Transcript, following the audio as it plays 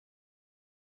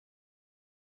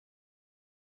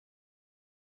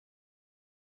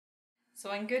So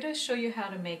I'm going to show you how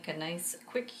to make a nice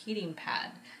quick heating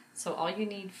pad. So all you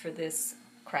need for this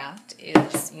craft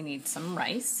is you need some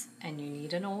rice and you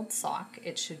need an old sock.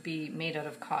 It should be made out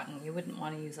of cotton. You wouldn't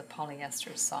want to use a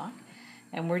polyester sock.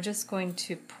 And we're just going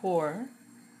to pour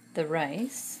the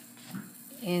rice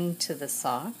into the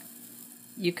sock.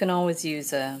 You can always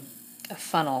use a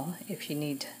funnel if you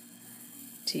need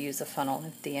to use a funnel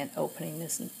if the opening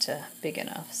isn't big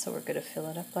enough. So we're going to fill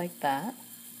it up like that.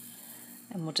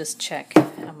 And we'll just check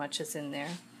how much is in there.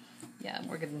 Yeah,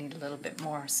 we're going to need a little bit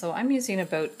more. So I'm using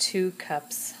about 2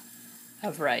 cups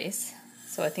of rice.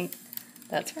 So I think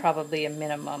that's probably a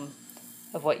minimum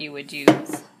of what you would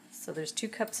use. So there's 2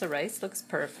 cups of rice, looks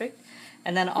perfect.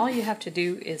 And then all you have to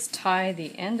do is tie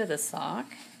the end of the sock,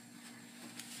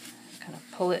 kind of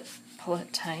pull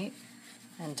it tight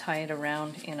and tie it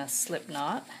around in a slip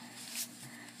knot.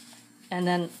 And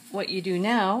then what you do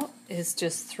now is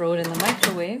just throw it in the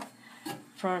microwave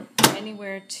for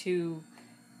anywhere to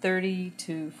 30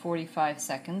 to 45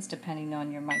 seconds depending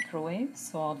on your microwave.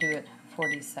 So I'll do it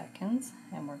 40 seconds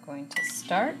and we're going to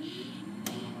start. You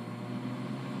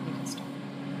can start.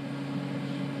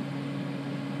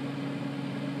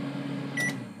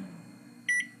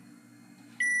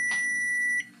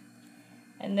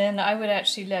 And then I would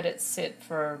actually let it sit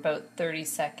for about 30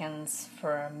 seconds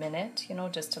for a minute, you know,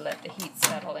 just to let the heat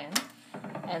settle in.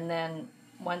 And then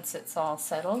once it's all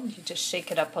settled, you just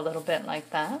shake it up a little bit like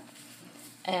that.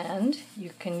 And you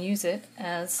can use it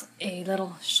as a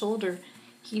little shoulder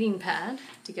heating pad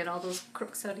to get all those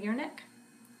crooks out of your neck.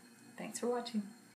 Thanks for watching.